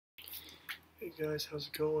Hey guys, how's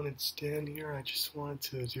it going? It's Dan here. I just wanted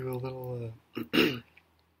to do a little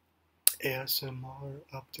ASMR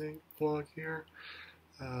update vlog here.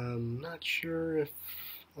 Not sure if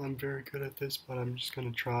I'm very good at this, but I'm just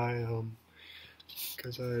gonna try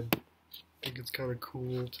because I think it's kind of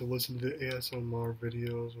cool to listen to the ASMR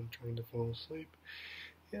videos when trying to fall asleep.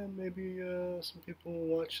 And maybe some people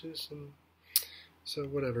will watch this, and so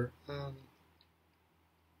whatever. I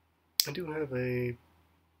do have a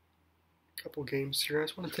couple games here. I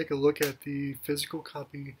just want to take a look at the physical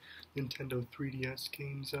copy Nintendo 3DS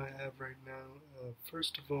games I have right now.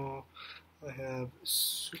 First of all, I have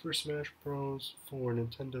Super Smash Bros. For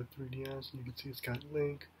Nintendo 3DS, and you can see it's got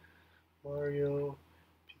Link, Mario,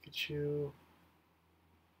 Pikachu,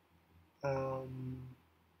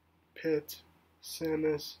 Pit,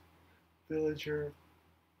 Samus, Villager,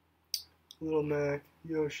 Little Mac,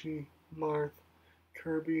 Yoshi, Marth,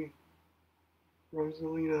 Kirby,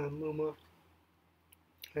 Rosalina, and Luma.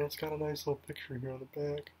 And it's got a nice little picture here on the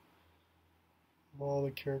back of all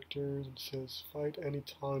the characters. It says fight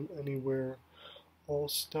anytime, anywhere.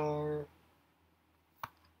 All-star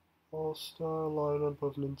lineup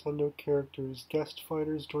of Nintendo characters. Guest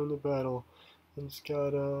fighters join the battle. And it's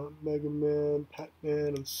got Mega Man,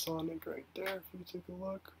 Pac-Man, and Sonic right there if you take a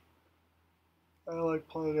look. I like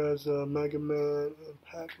playing as Mega Man and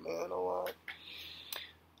Pac-Man a lot.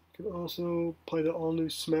 You can also play the all-new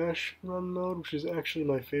Smash Run mode, which is actually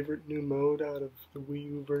my favorite new mode out of the Wii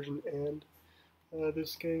U version and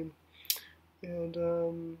this game. And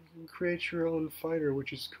you can create your own fighter,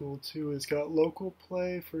 which is cool too. It's got local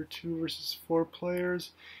play for 2 versus 4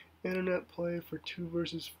 players, internet play for 2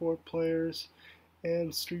 versus 4 players,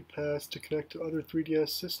 and Street Pass to connect to other 3DS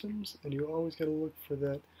systems. And you always gotta look for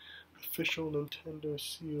that official Nintendo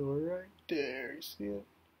seal right there. You see it?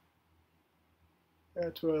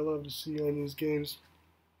 That's what I love to see on these games.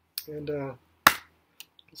 And let's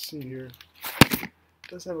see here. It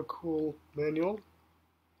does have a cool manual.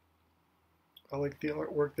 I like the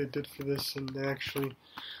artwork they did for this, and actually,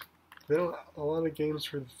 a lot of games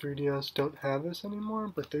for the 3DS don't have this anymore,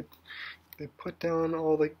 but they put down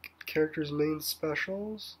all the characters' main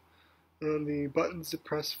specials and the buttons to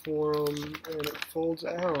press for them, and it folds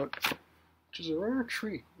out, which is a rare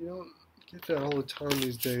treat. You don't get that all the time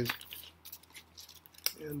these days.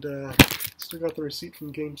 And still got the receipt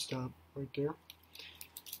from GameStop right there.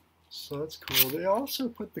 So that's cool. They also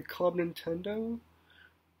put the Club Nintendo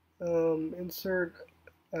insert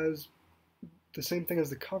as the same thing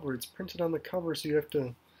as the cover. It's printed on the cover, so you have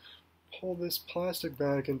to pull this plastic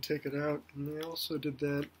back and take it out. And they also did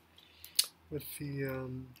that with the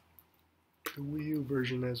Wii U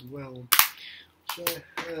version as well, which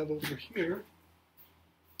I have over here.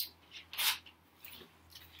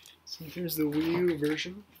 So here's the Wii U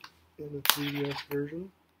version and the 3DS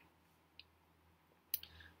version.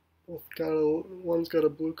 One's got a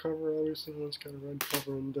blue cover, obviously, one's got a red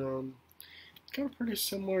cover, and it's got a pretty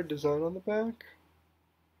similar design on the back.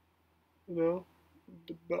 You know,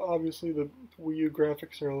 but obviously the Wii U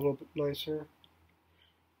graphics are a little bit nicer.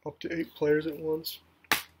 Up to 8 players at once.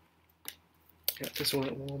 Got this one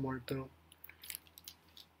at Walmart though.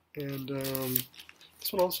 And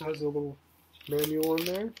this one also has a little manual in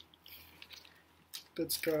there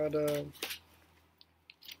that's got it's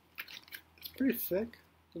pretty thick.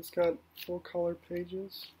 It's got 4 color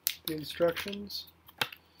pages, the instructions.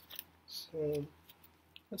 So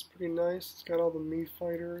that's pretty nice. It's got all the Mii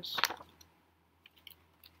fighters.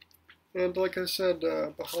 And like I said,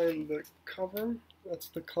 behind the cover, that's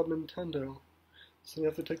the Club Nintendo. So you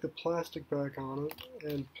have to take the plastic back on it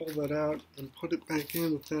and pull that out and put it back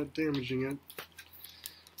in without damaging it.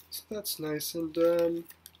 So that's nice. And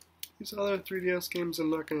these other 3DS games I'm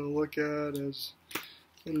not going to look at as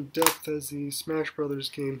in depth as the Smash Brothers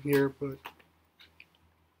game here, but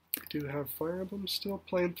I do have Fire Emblem still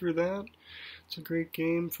playing through that. It's a great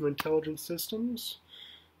game from Intelligent Systems,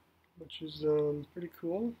 which is pretty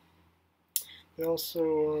cool. They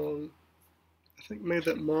also, I think, made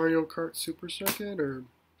that Mario Kart Super Circuit, and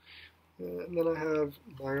then I have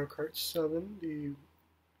Mario Kart 7,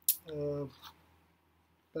 the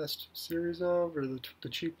best series of, or the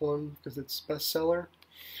cheap one because it's bestseller.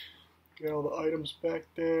 Got all the items back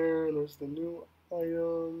there, and there's the new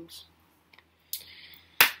items.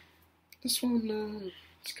 This one,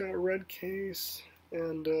 it's got a red case,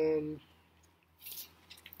 and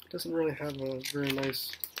doesn't really have a very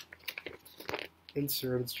nice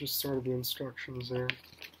insert. It's just sort of the instructions there.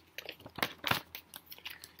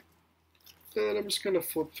 And I'm just going to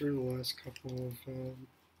flip through the last couple of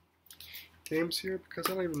games here,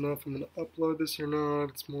 because I don't even know if I'm going to upload this or not.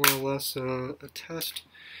 It's more or less a test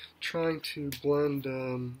trying to blend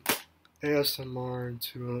ASMR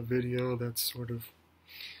into a video that's sort of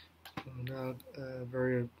not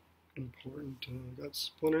very important. Got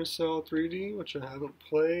Splinter Cell 3D, which I haven't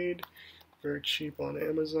played. Very cheap on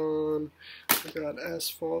Amazon. I got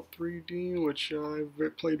Asphalt 3D, which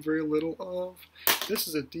I've played very little of. This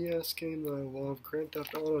is a DS game that I love, Grand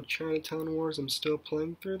Theft Auto Chinatown Wars. I'm still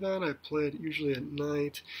playing through that. I play it usually at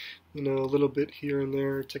night, you know, a little bit here and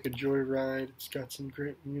there, take a joyride. It's got some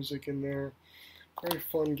great music in there. Very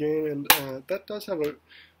fun game, and that does have a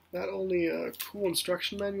not only a cool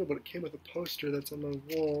instruction manual, but it came with a poster that's on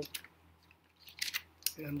my wall.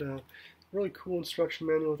 And really cool instruction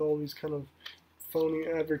manual with all these kind of phony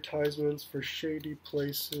advertisements for shady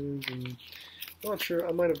places, and I'm not sure,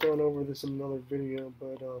 I might have gone over this in another video,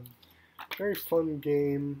 but very fun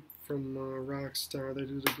game from Rockstar. They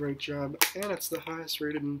did a great job, and it's the highest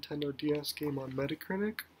rated Nintendo DS game on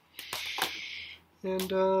Metacritic.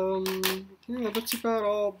 And yeah, that's about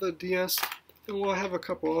all the DS. Well, I have a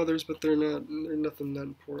couple others, but they're nothing that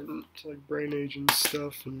important, like Brain Age and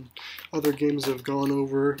stuff, and other games I've gone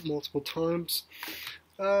over multiple times.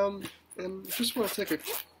 And just want to take a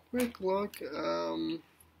quick look.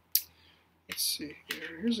 Let's see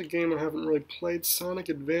here. Here's a game I haven't really played, Sonic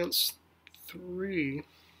Advance 3.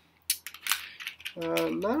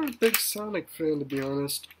 Not a big Sonic fan, to be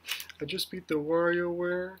honest. I just beat the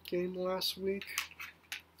WarioWare game last week.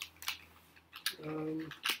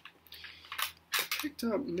 Picked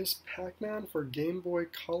up Miss Pac-Man for Game Boy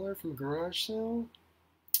Color from Garage Sale,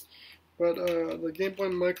 but the Game Boy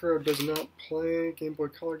Micro does not play Game Boy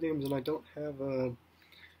Color games, and I don't have a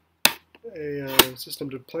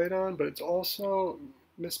system to play it on. But it's also,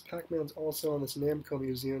 Miss Pac-Man's also on this Namco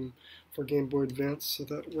Museum for Game Boy Advance, so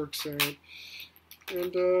that works out.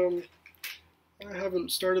 And I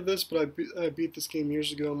haven't started this, but I beat this game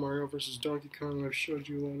years ago, Mario vs. Donkey Kong. I've showed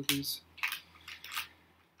you a lot of these.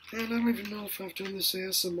 And I don't even know if I've done this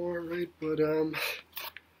ASMR right, but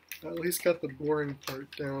I at least got the boring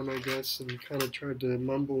part down, I guess, and kind of tried to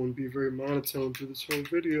mumble and be very monotone through this whole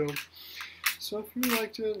video. So if you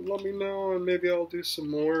liked it, let me know, and maybe I'll do some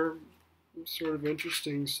more sort of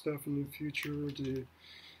interesting stuff in the future to,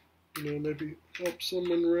 you know, maybe help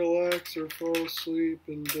someone relax or fall asleep,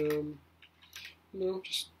 and, you know,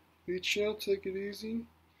 just be chill, take it easy,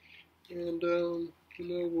 and, you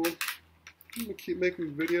know, I'm going to keep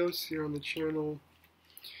making videos here on the channel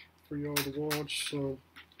for y'all to watch. So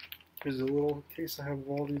there's a little case I have of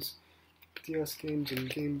all these DS games and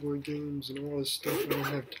Game Boy games and all this stuff I don't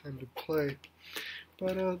have time to play.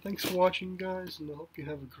 But thanks for watching, guys, and I hope you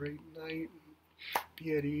have a great night.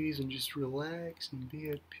 Be at ease and just relax and be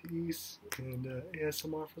at peace. And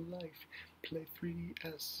ASMR for life. Play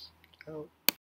 3DS out.